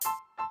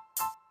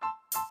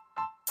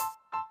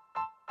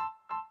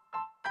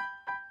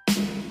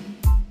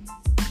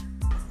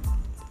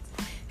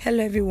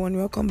Hello everyone,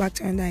 welcome back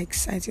to another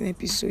exciting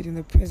episode in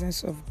the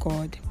presence of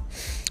God.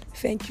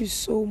 Thank you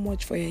so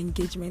much for your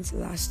engagement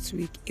last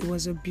week. It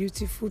was a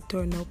beautiful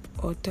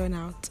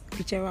turnout,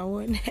 whichever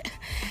one.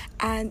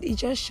 And it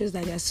just shows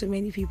that there are so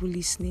many people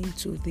listening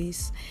to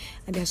this,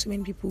 and there are so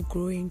many people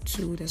growing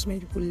too. There's so many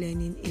people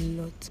learning a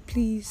lot.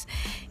 Please,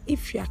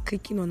 if you are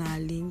clicking on our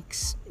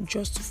links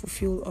just to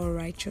fulfill all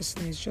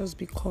righteousness, just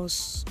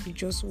because you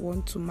just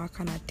want to mark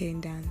an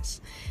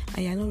attendance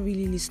and you're not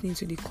really listening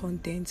to the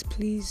content,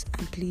 please,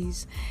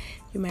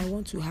 you might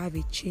want to have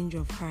a change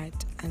of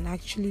heart and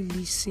actually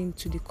listen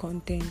to the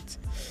content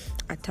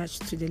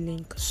attached to the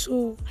link.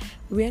 So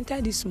we enter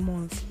this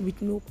month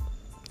with no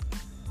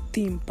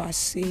theme per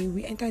se.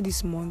 We enter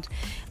this month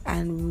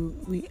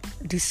and we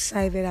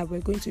decided that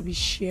we're going to be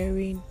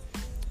sharing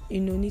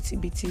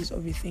nitty-bitties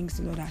of the things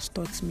the Lord has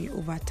taught me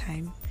over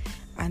time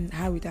and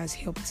how it has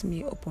helped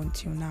me up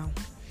until now.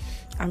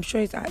 I'm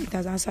sure it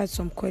has answered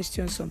some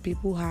questions some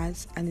people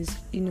has, and it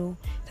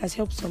has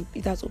helped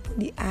it has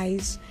opened the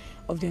eyes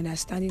of the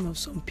understanding of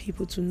some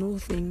people to know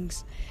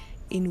things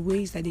in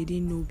ways that they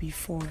didn't know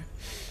before.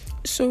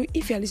 So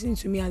if you're listening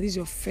to me and this is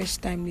your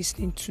first time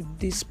listening to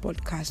this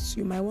podcast,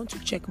 you might want to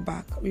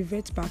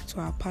revert back to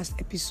our past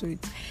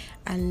episodes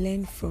and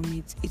learn from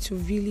it. It will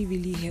really,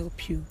 really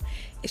help you,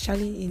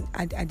 especially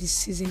at this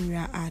season we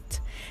are at.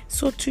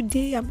 So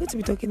today I'm going to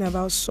be talking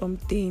about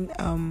something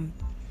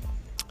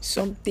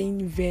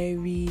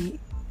very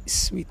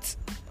sweet.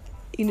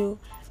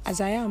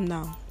 As I am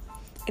now,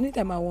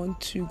 anytime I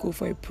want to go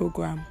for a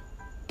program,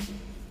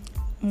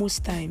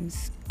 most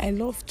times I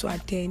love to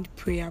attend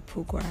prayer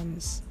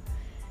programs,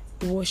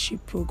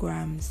 worship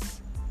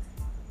programs,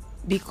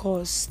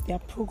 because they are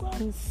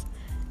programs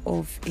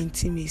of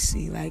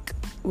intimacy. Like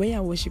when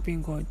you're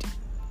worshiping God,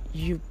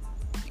 you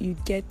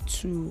get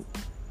to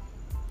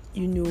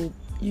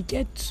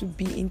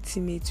be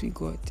intimate with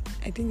God.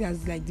 I think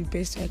that's like the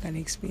best way I can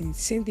explain it.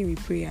 Same thing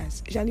with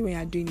prayers, especially when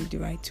you're doing it the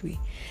right way.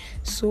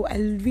 So I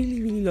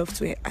really, really love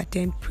to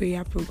attend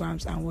prayer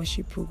programs and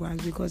worship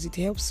programs because it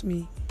helps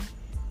me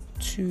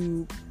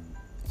to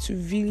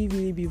really,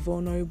 really be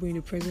vulnerable in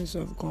the presence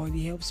of God.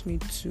 It helps me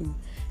to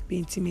be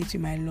intimate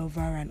with my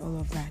lover and all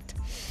of that.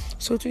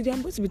 So today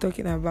I'm going to be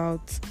talking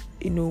about,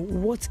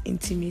 what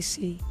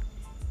intimacy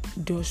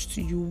does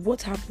to you,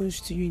 what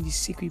happens to you in the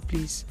secret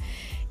place.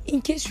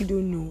 In case you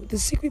don't know, the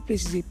secret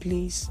place is a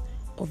place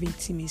of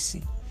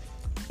intimacy.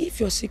 If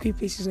your secret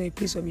place is not a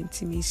place of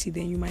intimacy,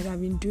 then you might have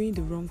been doing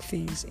the wrong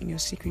things in your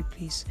secret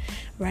place,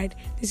 right?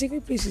 The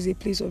secret place is a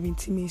place of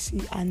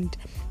intimacy, and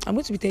I'm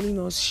going to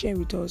be sharing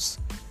with us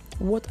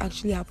what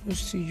actually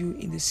happens to you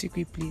in the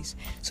secret place.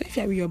 So if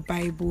you have your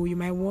Bible, you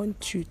might want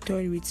to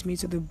turn with me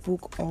to the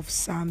book of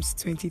Psalms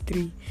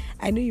 23.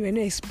 I know you were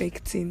not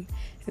expecting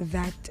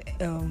that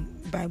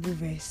Bible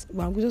verse,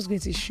 but I'm just going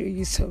to show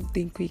you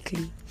something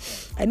quickly.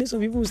 I know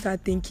some people will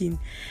start thinking,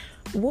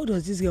 what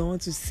does this girl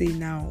want to say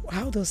now?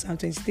 How does Psalm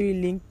 23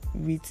 link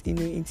with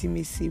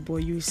intimacy? But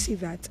you'll see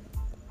that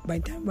by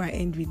the time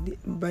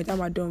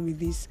we're done with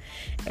this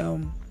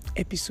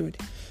episode.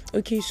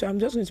 Okay, so I'm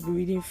just going to be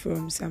reading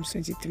from Psalm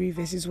 23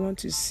 verses 1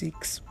 to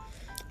 6,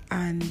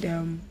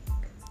 and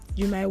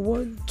you might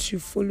want to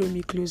follow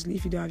me closely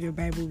if you don't have your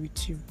Bible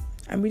with you.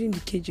 I'm reading the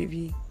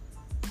KJV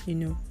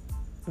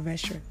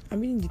version.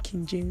 I'm reading the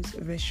King James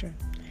version.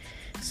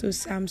 So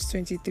Psalms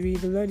 23,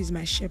 the Lord is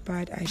my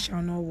shepherd, I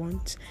shall not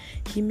want.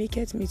 He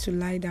maketh me to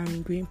lie down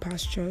in green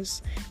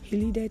pastures. He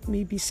leadeth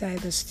me beside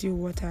the still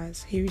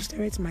waters. He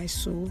restoreth my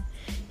soul.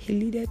 He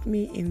leadeth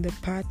me in the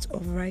path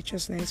of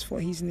righteousness for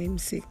his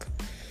name's sake.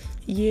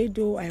 Yea,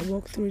 though I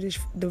walk through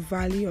the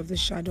valley of the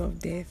shadow of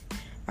death,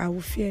 I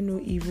will fear no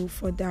evil,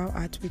 for thou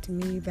art with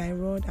me, thy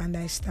rod and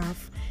thy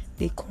staff,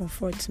 they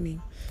comfort me.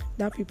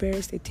 Thou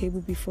preparest a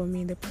table before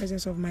me in the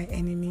presence of my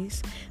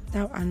enemies.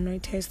 Thou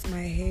anointest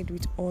my head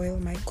with oil,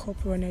 my cup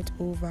runneth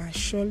over.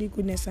 Surely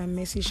goodness and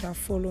mercy shall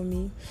follow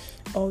me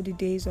all the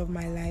days of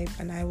my life,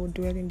 and I will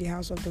dwell in the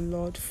house of the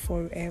Lord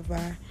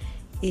forever.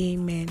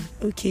 Amen.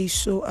 Okay,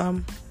 so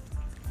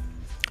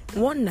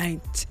one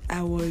night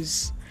I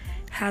was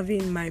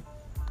having my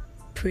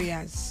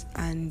prayers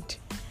and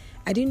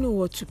I didn't know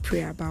what to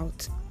pray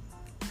about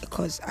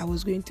because I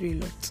was going through a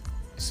lot.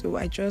 So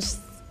I just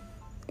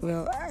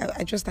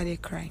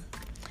started crying.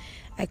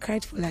 I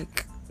cried for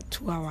like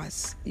 2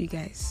 hours, you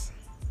guys.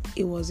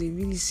 It was a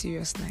really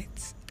serious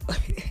night.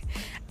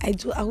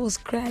 I was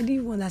crying. I didn't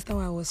even understand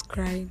why I was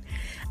crying.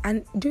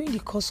 And during the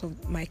course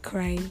of my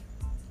crying,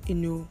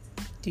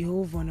 the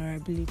whole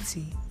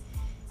vulnerability,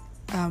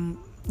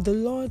 the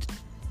Lord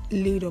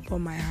laid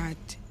upon my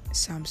heart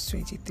Psalms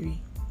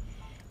 23.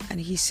 And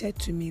he said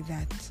to me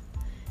that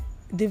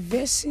the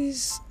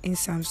verses in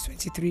Psalms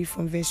 23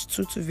 from verse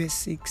 2 to verse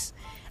 6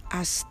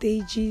 are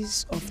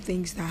stages of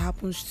things that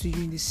happens to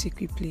you in the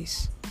secret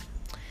place.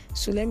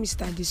 So let me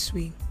start this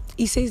way.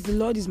 He says, the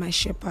Lord is my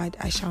shepherd,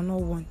 I shall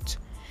not want.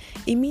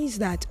 It means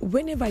that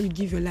whenever you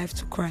give your life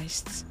to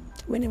Christ,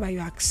 whenever you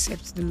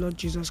accept the Lord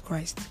Jesus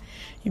Christ,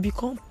 you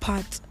become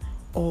part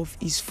of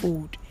his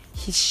fold.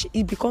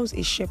 he becomes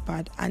a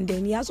shepherd, and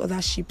then he has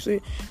other sheep. So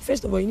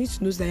first of all, you need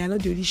to know that you're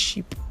not the only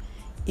sheep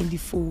in the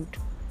fold.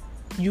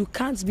 You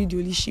can't be the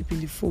only sheep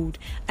in the fold.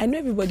 I know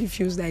everybody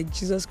feels like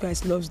Jesus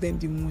Christ loves them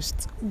the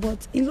most,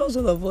 but he loves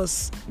all of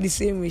us the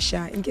same way,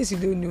 in case you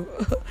don't know.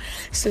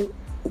 So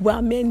we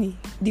are many.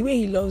 The way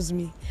he loves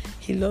me,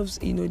 he loves,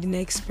 the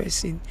next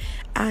person.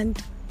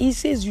 And he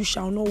says you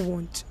shall not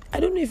want. I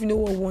don't know if you know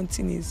what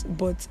wanting is,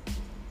 but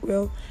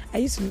well, I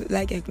used to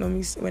like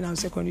economics when I was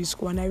in secondary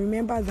school, and I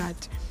remember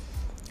that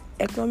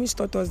economics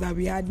taught us that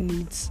we had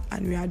needs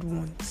and we had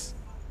wants.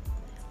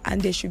 And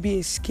there should be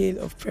a scale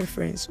of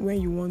preference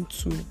when you want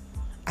to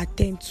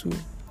attend to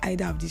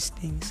either of these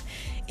things.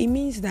 It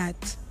means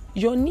that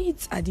your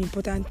needs are the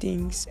important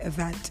things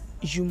that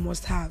you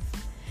must have,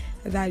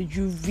 that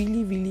you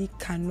really, really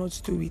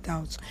cannot do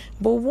without.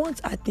 But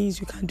wants are things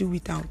you can do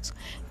without.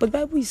 But the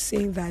Bible is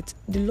saying that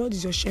the Lord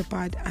is your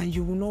shepherd and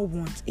you will not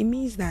want. It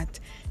means that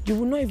you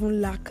will not even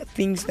lack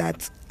things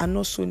that are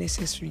not so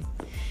necessary.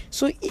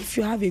 So if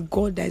you have a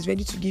God that is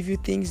ready to give you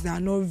things that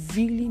are not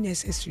really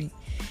necessary,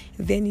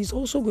 then he's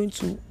also going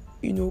to,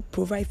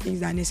 provide things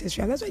that are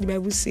necessary. And that's why the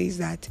Bible says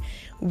that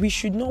we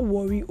should not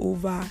worry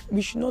over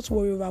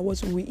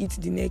what we eat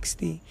the next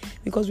day,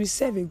 because we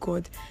serve a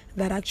God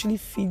that actually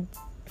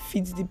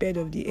feeds the bird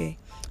of the air.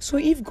 So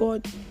if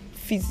God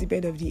feeds the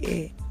bird of the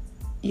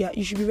air,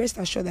 you should be rest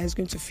assured that he's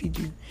going to feed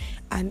you,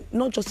 and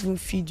not just even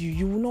feed you,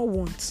 you will not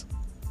want.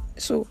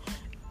 So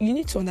you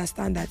need to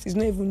understand that it's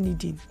not even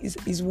needing,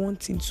 it's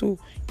wanting. So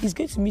he's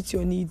going to meet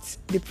your needs,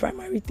 the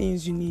primary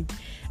things you need,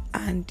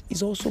 and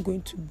is also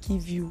going to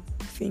give you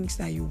things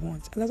that you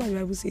want. And that's why the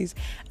Bible says,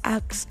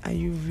 ask and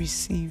you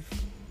receive.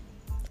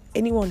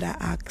 Anyone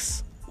that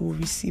asks will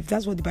receive.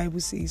 That's what the Bible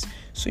says.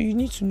 So you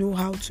need to know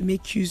how to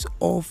make use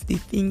of the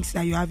things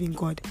that you have in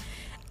God.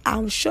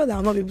 I'm sure that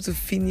I'll not be able to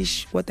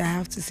finish what I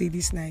have to say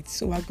this night.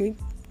 So we're going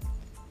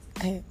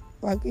to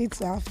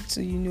have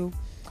to,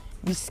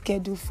 be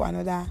scheduled for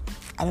another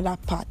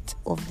part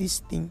of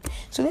this thing.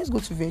 So let's go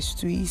to verse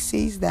 2. He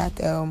says that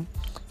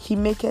he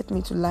maketh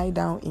me to lie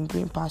down in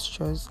green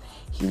pastures.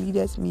 He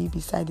leadeth me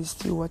beside the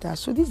still water.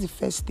 So this is the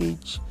first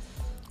stage,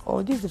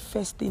 or this is the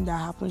first thing that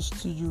happens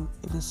to you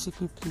in the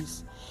secret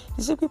place.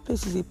 The secret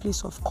place is a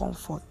place of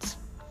comfort.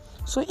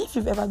 So if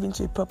you've ever been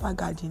to a proper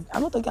garden,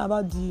 I'm not talking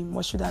about the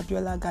Moshood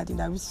Abiola garden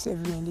that we see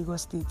everywhere in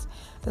Lagos State.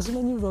 There's so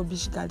many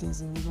rubbish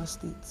gardens in Lagos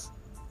State.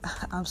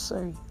 I'm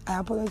sorry. I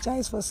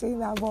apologize for saying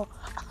that, but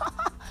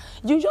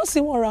you just see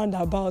one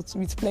roundabout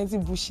with plenty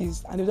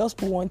bushes and they just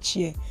put one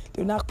chair.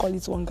 They will not call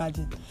it one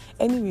garden.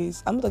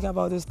 Anyways, I'm not talking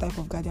about those type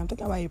of garden. I'm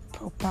talking about a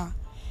proper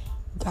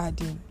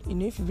garden.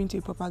 If you've been to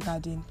a proper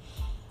garden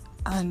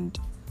and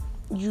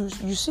you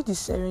see the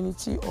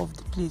serenity of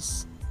the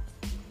place.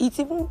 It's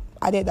even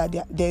added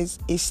that there's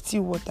a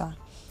still water.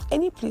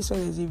 Any place where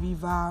there's a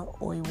river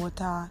or a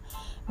water,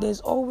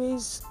 there's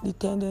always the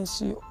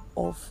tendency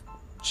of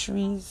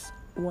trees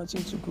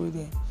wanting to grow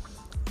there,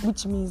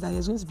 which means that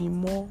there's going to be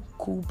more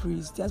cool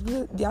breeze. The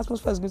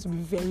atmosphere is going to be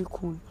very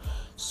cool.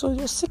 So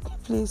your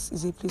secret place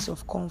is a place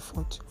of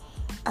comfort.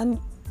 And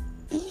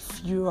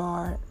if you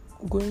are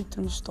going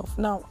through stuff,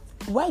 now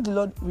why the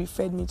Lord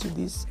referred me to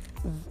this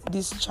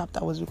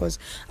chapter was because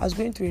I was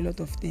going through a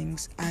lot of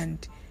things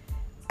and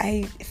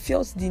I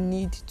felt the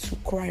need to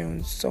cry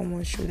on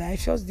someone's shoulder. I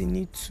felt the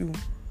need to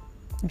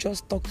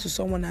just talk to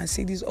someone and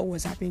say this all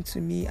was happening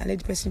to me, and let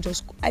the person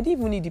I didn't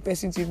even need the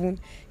person to even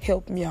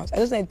help me out. I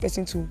just need the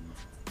person to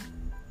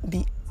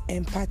be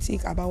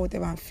empathic about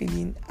whatever I'm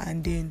feeling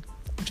and then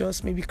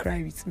just maybe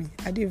cry with me.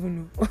 I don't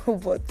even know.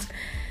 But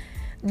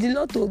the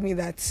Lord told me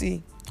that,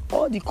 see,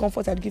 all the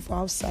comfort I'd give for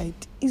outside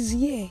is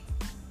here,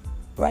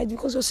 right?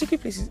 Because your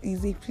secret place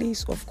is a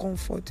place of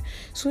comfort.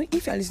 So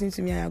if you're listening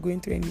to me and you're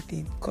going through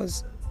anything,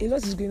 because a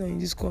lot is going on in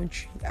this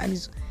country and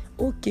it's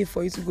okay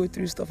for you to go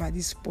through stuff at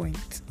this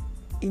point.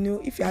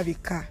 If you have a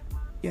car,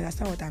 you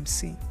understand what I'm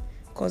saying.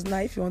 Because now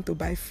if you want to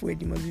buy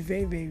food, you must be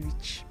very, very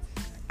rich.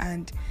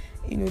 And,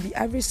 the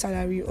average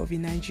salary of a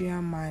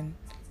Nigerian man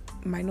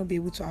might not be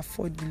able to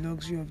afford the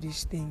luxury of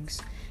these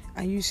things.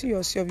 And you see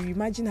yourself, you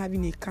imagine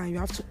having a car, you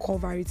have to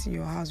cover it in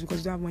your house because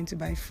you don't have money to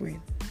buy food.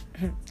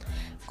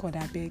 God,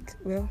 I beg.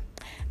 Well,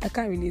 I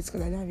can't relate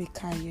because I don't have a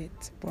car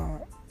yet.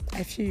 But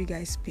I feel you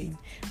guys' pain,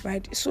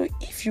 right? So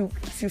if you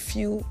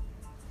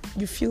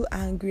feel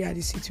angry at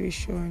the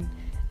situation,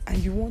 and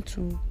you want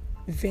to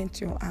vent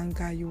your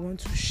anger, you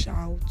want to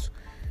shout,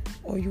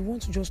 or you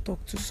want to just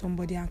talk to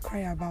somebody and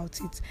cry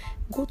about it,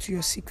 go to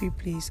your secret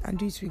place and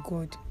do it with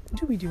God.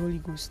 Do it with the Holy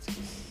Ghost,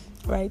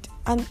 right?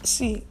 And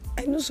see,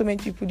 I know so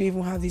many people don't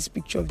even have this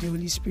picture of the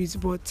Holy Spirit,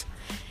 but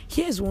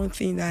here's one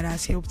thing that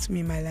has helped me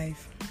in my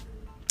life.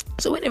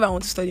 So whenever I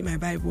want to study my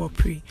Bible or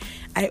pray,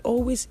 I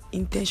always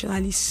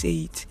intentionally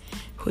say it,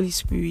 Holy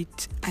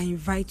Spirit, I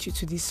invite you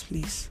to this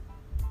place.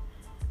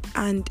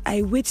 And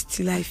I wait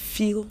till I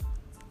feel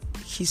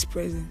his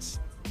presence,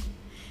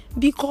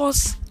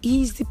 because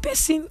he is the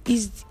person,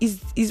 is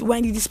we're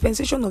in the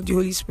dispensation of the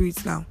Holy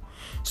Spirit now.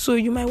 So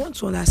you might want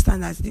to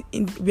understand that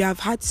we have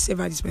had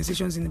several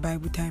dispensations in the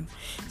Bible time.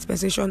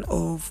 Dispensation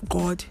of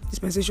God,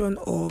 dispensation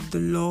of the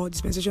law,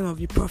 dispensation of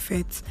the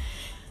prophets,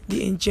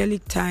 the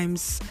angelic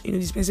times,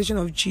 dispensation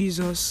of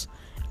Jesus,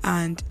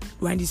 and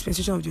we're in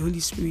dispensation of the Holy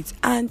Spirit.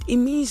 And it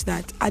means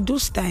that at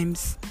those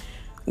times,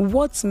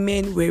 what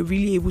men were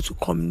really able to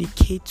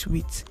communicate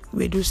with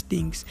were those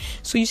things.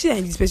 So you see that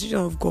in the dispensation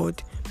of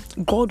God,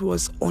 God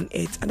was on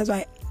earth, and that's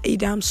why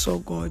Adam saw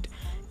God.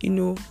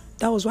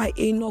 That was why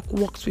Enoch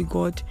walked with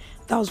God.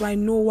 That was why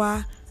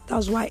Noah, that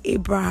was why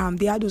Abraham,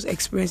 they had those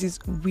experiences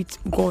with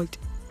God.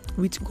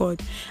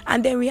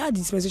 And then we had the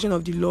dispensation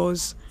of the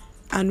laws,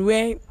 and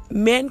where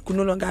men could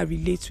no longer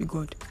relate with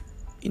God,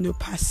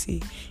 per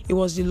se. It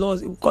was the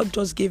laws. God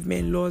just gave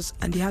men laws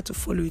and they had to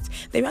follow it.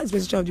 Then we had the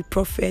dispensation of the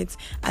prophets,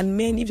 and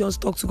men, if they want to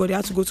talk to God, they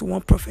had to go to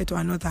one prophet or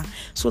another.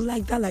 So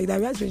like that. We had the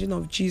dispensation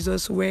of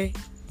Jesus, where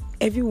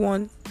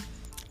everyone,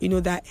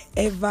 that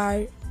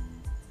ever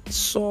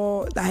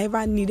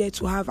needed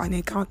to have an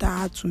encounter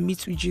had to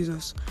meet with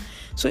Jesus.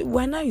 So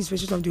we're now in the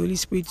dispensation of the Holy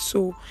Spirit.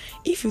 So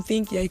if you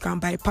think you can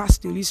bypass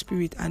the Holy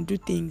Spirit and do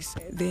things,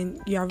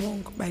 then you are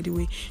wrong, by the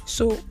way.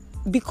 So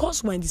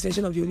because we're in the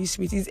dispensation of the Holy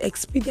Spirit, it's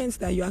expedient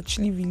that you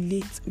actually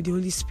relate with the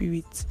Holy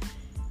Spirit,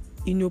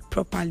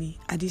 properly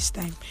at this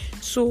time.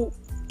 So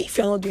if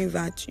you're not doing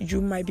that,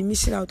 you might be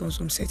missing out on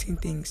some certain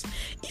things.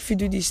 If you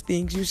do these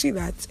things, you see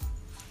that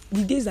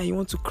the days that you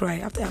want to cry,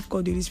 after I've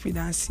called the Holy Spirit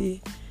and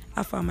say,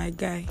 "Alpha, my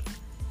guy,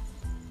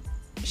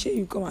 sure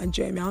you come and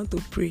join me, I want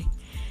to pray."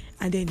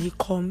 And then he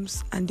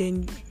comes, and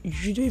then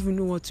you don't even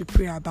know what to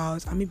pray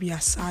about, and maybe you're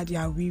sad,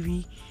 you're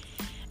weary,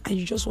 and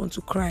you just want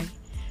to cry.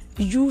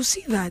 You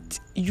see that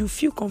you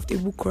feel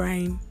comfortable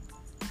crying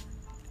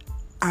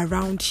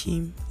around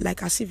him,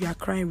 like as if you're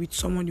crying with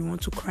someone you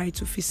want to cry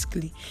to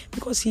physically,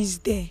 because he's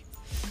there,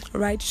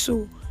 right?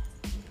 So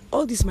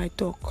all this my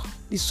talk,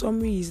 the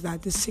summary is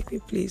that the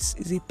secret place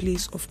is a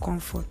place of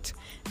comfort.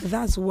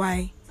 That's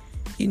why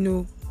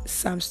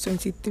Psalms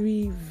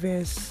 23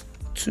 verse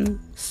 2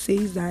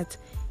 says that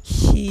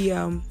he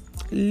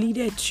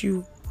leadeth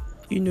you,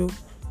 in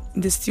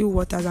the still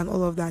waters and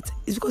all of that.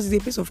 It's because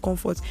it's a place of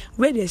comfort.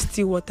 Where there's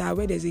still water,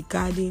 where there's a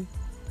garden,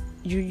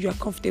 you are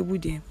comfortable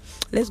there.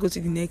 Let's go to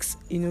the next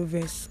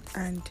verse,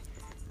 and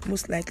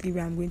most likely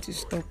where I'm going to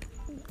stop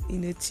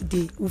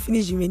today. We'll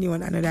finish the remaining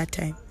one another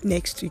time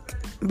next week.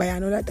 By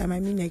another time I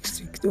mean next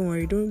week. Don't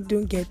worry,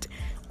 don't get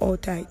all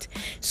tight.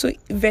 So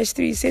verse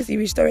 3 says, "He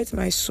restored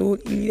my soul,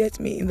 he leadeth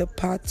me in the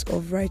paths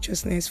of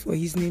righteousness for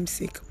his name's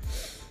sake."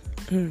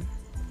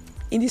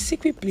 In the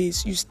secret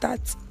place, you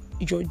start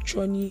your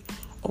journey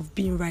of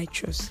being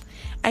righteous.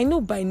 I know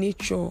by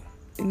nature,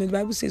 the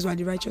Bible says we're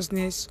the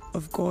righteousness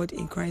of God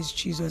in Christ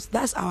Jesus.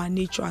 That's our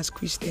nature as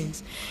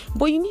Christians.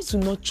 But you need to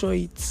nurture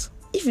it.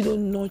 If you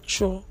don't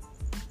nurture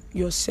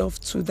yourself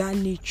to that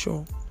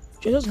nature,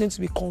 you're just going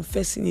to be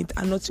confessing it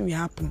and nothing will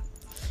happen.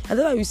 And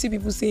that's why we see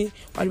people say,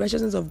 "We're the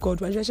righteousness of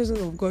God, we're the righteousness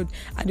of God,"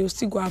 and they'll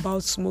still go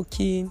about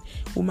smoking,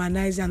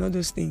 womanizing, and all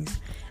those things.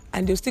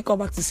 And they'll still come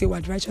back to say,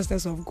 "We're the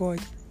righteousness of God."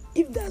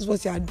 If that's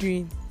what you are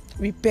doing,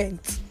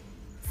 repent,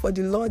 for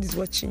the Lord is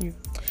watching you.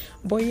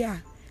 But yeah,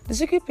 the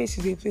secret place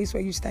is a place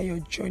where you start your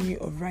journey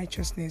of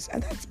righteousness,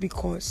 and that's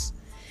because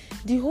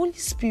the Holy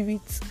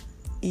Spirit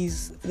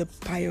is the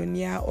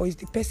pioneer, or is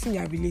the person you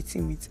are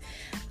relating with.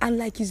 And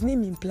like his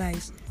name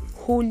implies,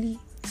 Holy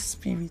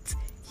Spirit,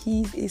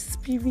 he is a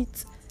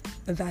spirit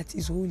that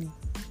is holy.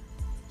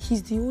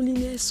 He's the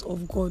holiness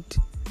of God.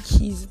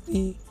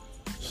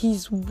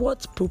 He's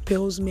what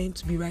propels men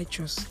to be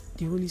righteous,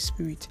 the Holy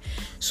Spirit.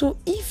 So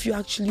if you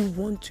actually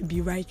want to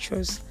be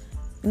righteous,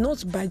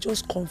 not by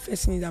just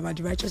confessing it about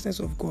the righteousness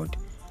of God,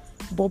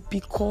 but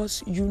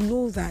because you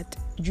know that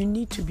you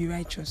need to be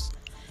righteous,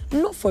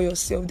 not for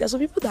yourself. There's some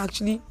people that are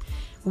actually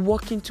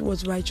working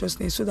towards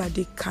righteousness so that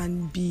they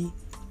can be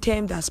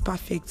termed as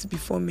perfect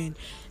before men.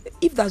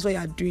 If that's what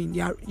you're doing,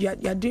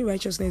 you're doing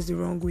righteousness the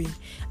wrong way,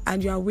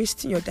 and you are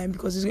wasting your time,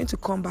 because it's going to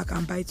come back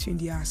and bite you in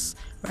the ass,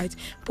 right?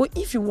 But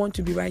if you want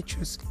to be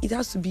righteous, it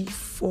has to be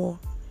for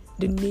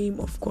the name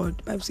of God.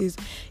 The Bible says,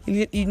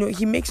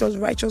 he makes us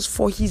righteous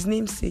for his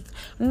name's sake,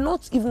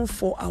 not even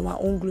for our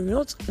own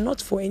glory,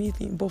 not for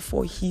anything, but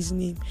for his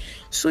name.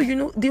 So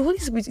the Holy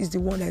Spirit is the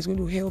one that is going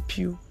to help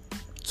you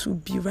to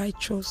be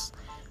righteous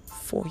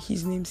for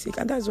his name's sake.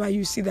 And that's why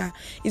you see that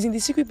it's in the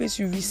secret place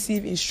you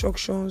receive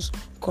instructions,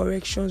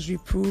 corrections,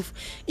 reproof.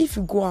 If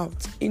you go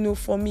out,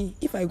 for me,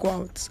 if I go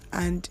out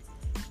and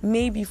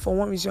maybe for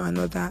one reason or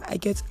another I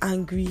get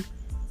angry,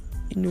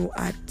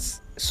 at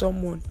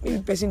someone, maybe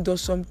the person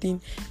does something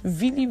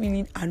really,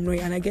 really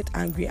annoying, and I get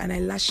angry and I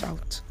lash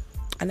out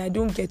and I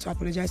don't get to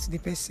apologize to the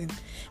person.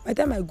 By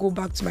the time I go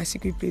back to my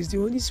secret place, the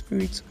Holy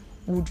Spirit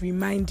would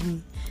remind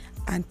me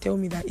and tell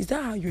me that, is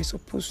that how you're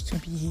supposed to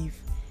behave?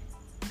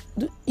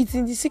 It's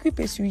in the secret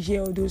place you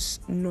hear all those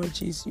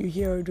nudges, you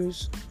hear all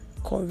those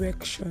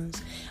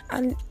corrections.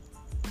 And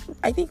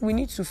I think we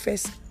need to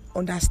first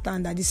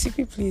understand that the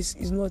secret place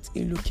is not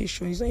a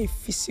location, it's not a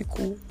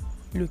physical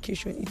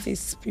location, it's a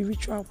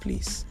spiritual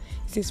place,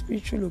 it's a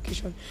spiritual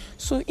location.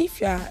 So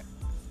if you are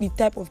the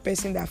type of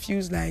person that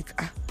feels like,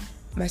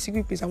 my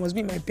secret place, I must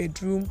be in my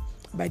bedroom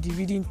by the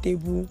reading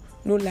table,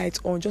 no light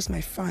on, just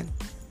my fan,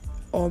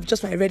 or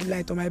just my red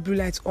light or my blue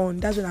light on,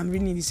 that's when I'm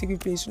reading in the secret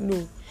place.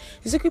 No,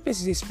 the secret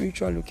place is a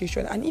spiritual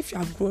location, and if you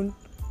have grown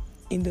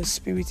in the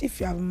spirit, if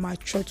you have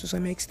matured to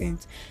some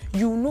extent,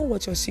 you know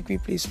what your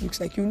secret place looks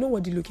like, you know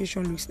what the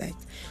location looks like.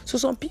 So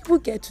some people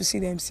get to see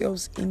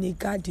themselves in a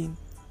garden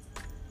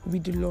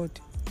with the Lord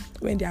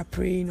when they are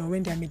praying or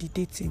when they are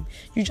meditating.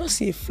 You just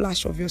see a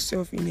flash of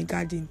yourself in a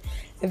garden.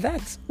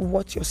 That's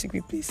what your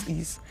secret place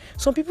is.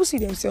 Some people see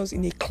themselves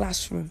in a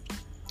classroom.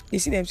 They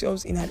see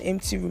themselves in an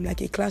empty room,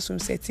 like a classroom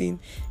setting,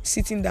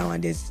 sitting down,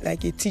 and there's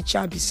like a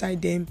teacher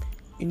beside them,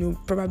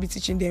 probably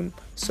teaching them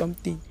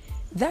something.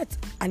 That's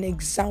an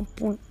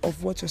example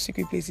of what your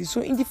secret place is. So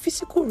in the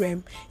physical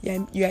realm,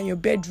 you're in your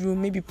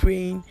bedroom, maybe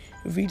praying,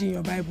 reading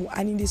your Bible.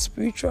 And in the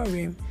spiritual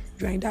realm,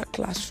 you're in that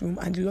classroom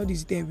and the Lord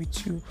is there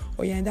with you.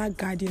 Or you're in that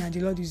garden and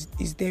the Lord is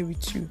there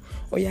with you.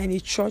 Or you're in a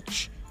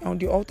church, on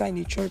the altar in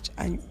a church,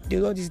 and the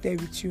Lord is there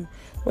with you.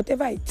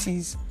 Whatever it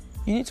is,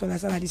 you need to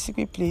understand that the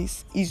secret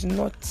place is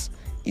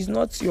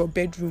not your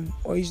bedroom,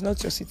 or is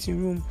not your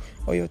sitting room,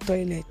 or your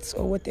toilet,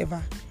 or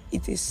whatever.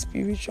 It's a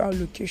spiritual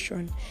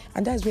location,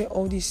 and that's where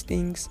all these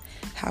things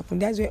happen.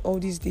 That's where all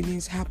these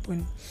dealings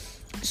happen.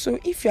 So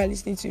if you are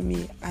listening to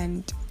me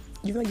and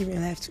you've not given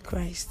your life to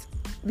Christ,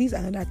 this is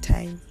another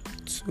time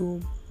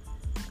to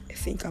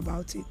think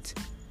about it,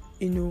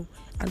 and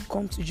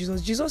come to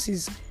Jesus. Jesus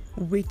is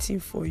waiting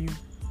for you.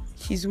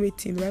 He's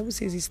waiting. The Bible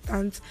says he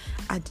stands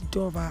at the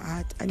door of our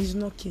heart and he's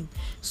knocking.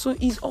 So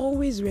he's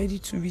always ready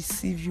to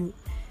receive you.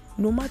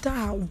 No matter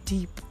how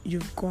deep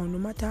you've gone, no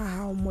matter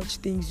how much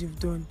things you've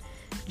done,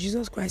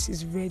 Jesus Christ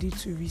is ready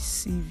to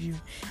receive you.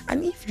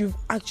 And if you've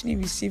actually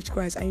received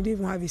Christ and you don't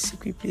even have a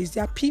secret place,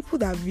 there are people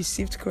that have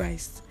received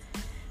Christ,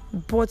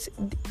 but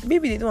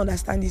maybe they don't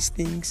understand these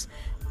things,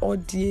 or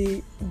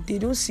they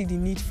don't see the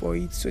need for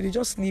it, so they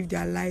just live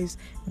their lives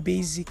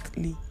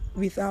basically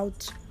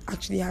without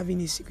actually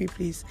having a secret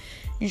place.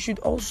 You should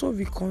also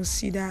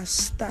reconsider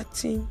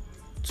starting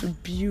to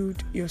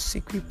build your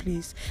secret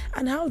place.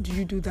 And how do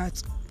you do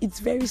that? It's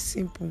very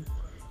simple.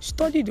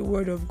 Study the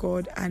word of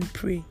God and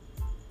pray.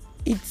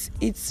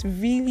 It's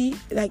really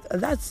like,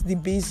 that's the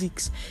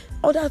basics.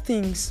 Other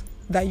things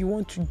that you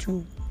want to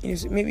do,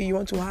 maybe you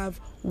want to have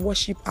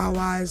worship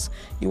hours,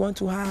 you want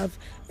to have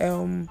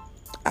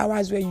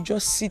hours where you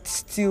just sit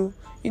still.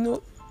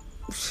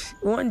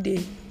 One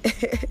day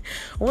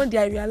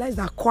I realized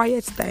that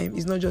quiet time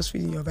is not just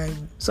reading your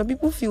Bible. Some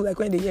people feel like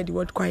when they hear the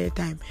word quiet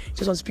time, you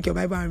just want to pick your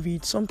Bible and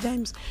read.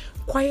 Sometimes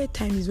quiet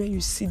time is when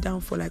you sit down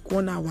for like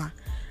 1 hour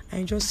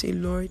and you just say,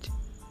 Lord,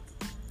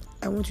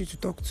 I want you to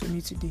talk to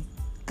me today.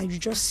 And you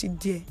just sit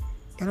there.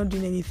 You're not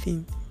doing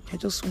anything. You're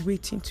just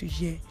waiting to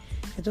hear.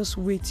 You're just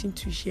waiting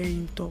to hear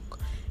him talk.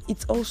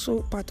 It's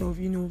also part of,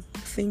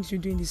 things you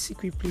do in the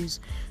secret place.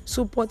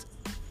 So, but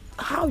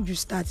how you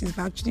start is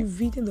by actually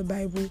reading the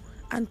Bible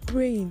and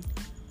praying.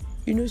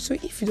 So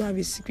if you don't have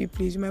a secret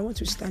place, you might want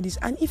to start this.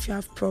 And if you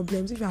have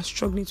problems, if you are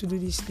struggling to do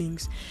these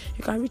things,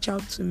 you can reach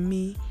out to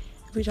me,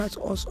 reach out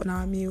to us on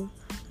our mail,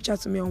 reach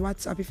out to me on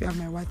WhatsApp if you have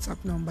my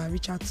WhatsApp number,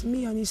 reach out to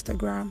me on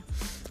Instagram.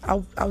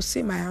 I'll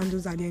say my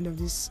handles at the end of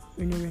this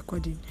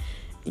recording,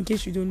 in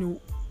case you don't know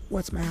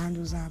what my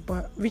handles are.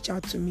 But reach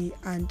out to me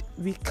and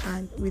we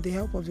can, with the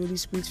help of the Holy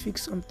Spirit,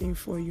 fix something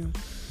for you.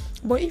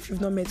 But if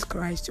you've not met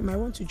Christ, you might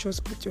want to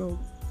just put your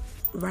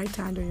right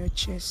hand on your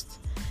chest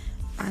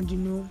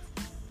and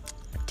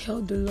tell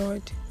the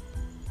Lord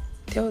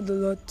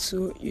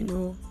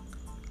to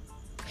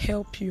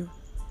help you.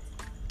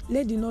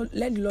 Let the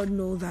Lord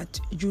know that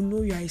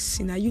you are a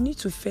sinner. You need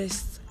to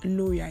first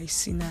know you are a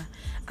sinner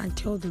and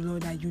tell the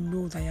Lord that you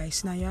know that you are a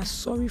sinner. You are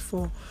sorry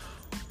for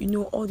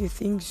all the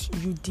things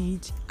you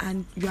did,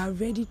 and you are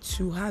ready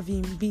to have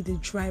him be the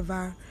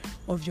driver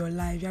of your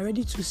life. You are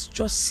ready to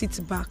just sit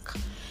back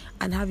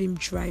and have him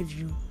drive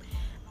you.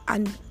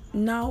 And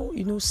now,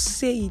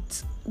 say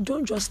it.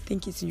 Don't just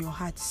think it in your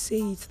heart. Say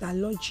it that,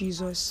 Lord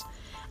Jesus,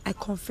 I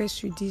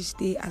confess you this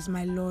day as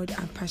my Lord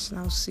and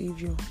personal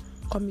Savior.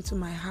 Come into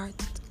my heart,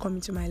 come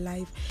into my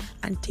life,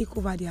 and take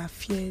over the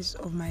affairs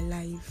of my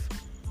life.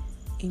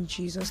 In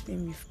Jesus'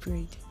 name we've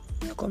prayed.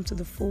 Welcome to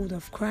the fold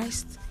of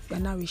Christ. You are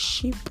now a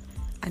sheep,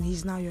 and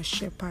he's now your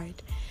shepherd.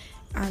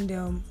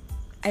 And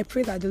I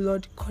pray that the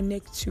Lord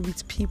connects you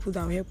with people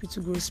that will help you to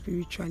grow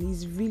spiritually.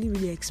 It's really,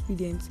 really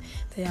expedient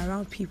that you're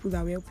around people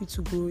that will help you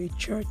to grow, a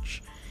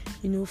church,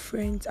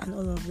 friends, and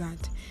all of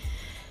that.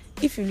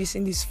 If you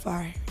listen this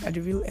far, you're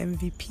the real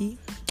MVP.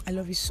 I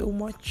love you so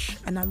much,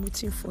 and I'm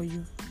rooting for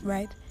you,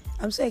 right?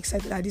 I'm so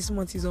excited that this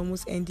month is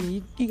almost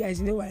ending. You guys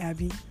know why I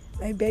be.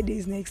 My birthday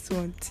is next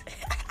month.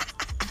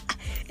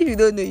 If you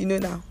don't know, you know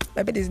now.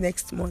 My birthday is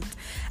next month.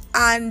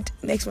 And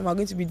next month, we're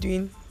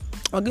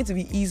going to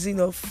be easing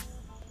off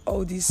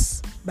all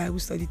this Bible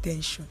study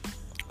tension.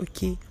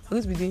 Okay? I'm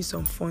going to be doing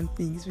some fun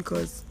things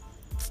because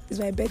it's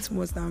my birthday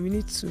month now.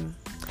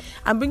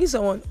 I'm bringing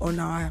someone on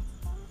our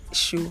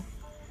show,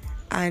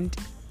 and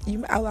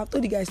I'll have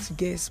told you guys to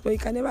guess, but you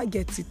can never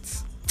get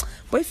it.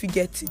 But if you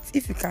get it,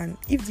 if you can,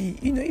 if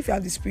you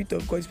have the Spirit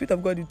of God, the Spirit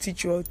of God will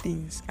teach you all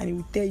things and He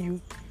will tell you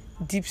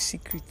deep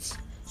secrets.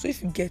 So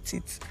if you get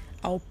it,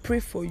 I'll pray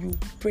for you.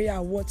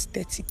 Prayer worth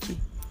 30K.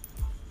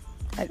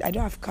 I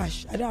don't have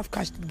cash. I don't have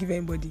cash to give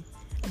anybody,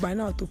 but I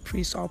know how to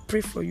pray, so I'll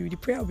pray for you. The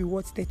prayer will be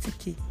worth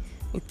 30K.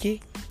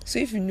 Okay? So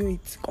if you know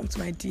it, come to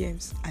my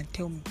DMs and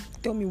tell me.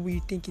 Tell me who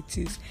you think it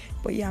is.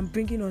 But yeah, I'm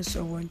bringing on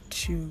someone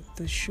to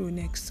the show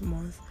next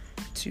month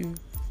to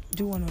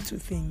do one or two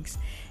things.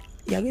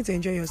 You're going to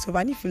enjoy yourself.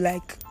 And if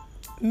you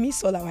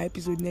miss all our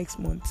episode next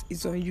month,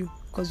 it's on you.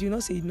 Because you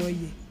not say no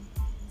here.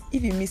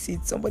 If you miss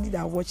it, somebody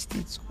that watched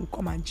it will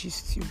come and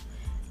gist you.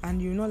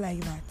 And you're not like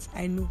that.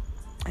 I know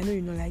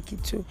you don't like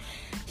it too.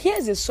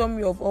 Here's a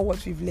summary of all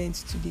what we've learned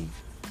today.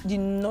 The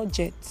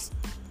nuggets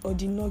or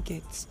the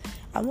nuggets.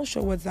 I'm not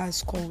sure what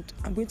that's called.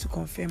 I'm going to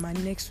confirm,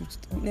 and next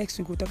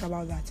week we'll talk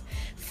about that.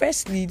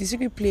 Firstly, the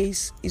secret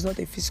place is not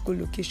a physical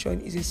location,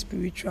 it's a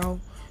spiritual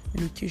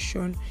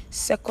location.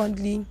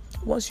 Secondly,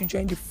 once you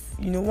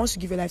once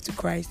you give your life to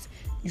Christ,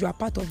 you are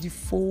part of the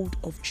fold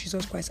of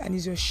Jesus Christ, and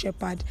He's your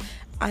shepherd,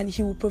 and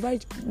He will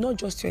provide not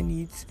just your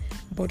needs,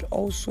 but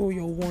also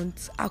your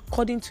wants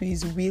according to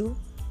His will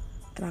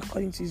and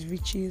according to His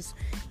riches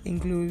in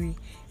glory.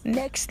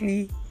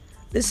 Nextly,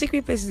 the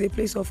secret place is a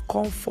place of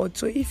comfort.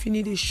 So if you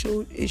need a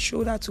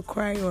shoulder to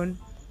cry on,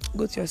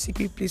 go to your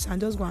secret place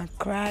and just go and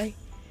cry.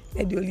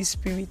 Let the Holy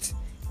Spirit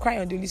cry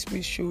on the Holy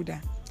Spirit's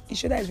shoulder. His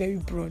shoulder is very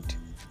broad.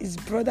 It's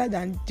broader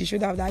than the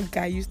shoulder of that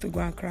guy used to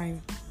go and cry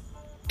on.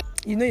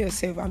 You know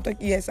yourself. I'm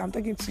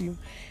talking to you.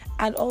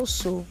 And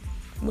also,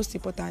 most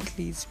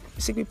importantly,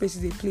 secret place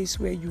is a place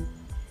where you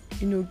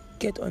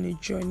get on a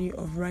journey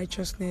of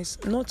righteousness,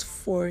 not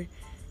for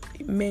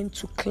men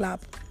to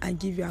clap and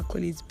give you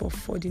accolades, but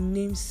for the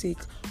name's sake,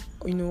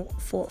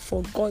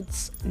 for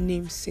God's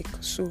name's sake.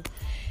 So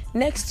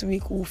next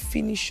week we'll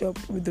finish up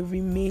with the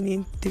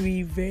remaining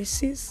 3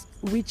 verses,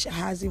 which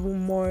has even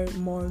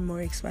more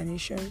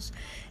explanations.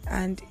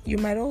 And you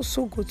might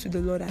also go to the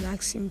Lord and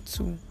ask Him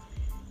to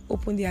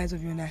open the eyes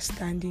of your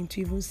understanding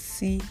to even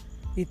see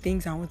the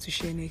things I want to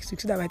share next week,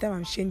 so that by the time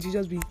I'm sharing, you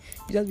just be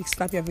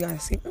slapping your finger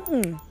and say,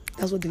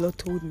 that's what the Lord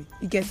told me.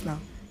 You get now?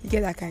 You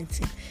get that kind of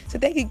thing. So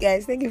thank you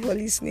guys. Thank you for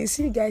listening.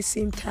 See you guys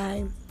same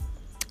time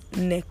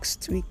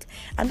next week.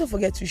 And don't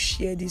forget to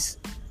share this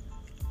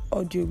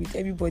audio with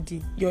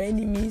everybody. Your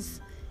enemies,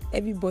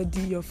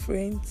 everybody, your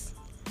friends.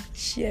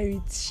 Share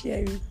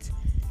it.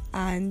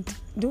 And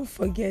don't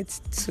forget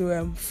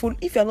to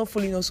if you're not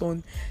following us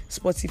on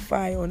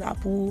Spotify, on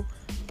Apple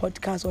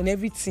Podcasts, on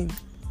everything,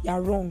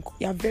 you're wrong.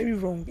 You're very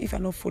wrong if you're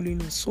not following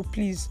us. So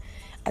please,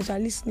 as you're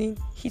listening,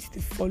 hit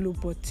the follow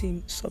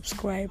button,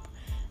 subscribe,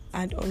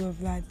 and all of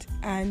that.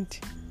 And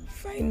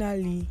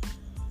finally,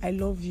 I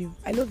love you.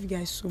 I love you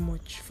guys so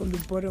much from the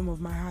bottom of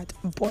my heart.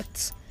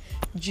 But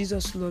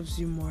Jesus loves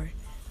you more.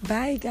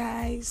 Bye,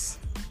 guys.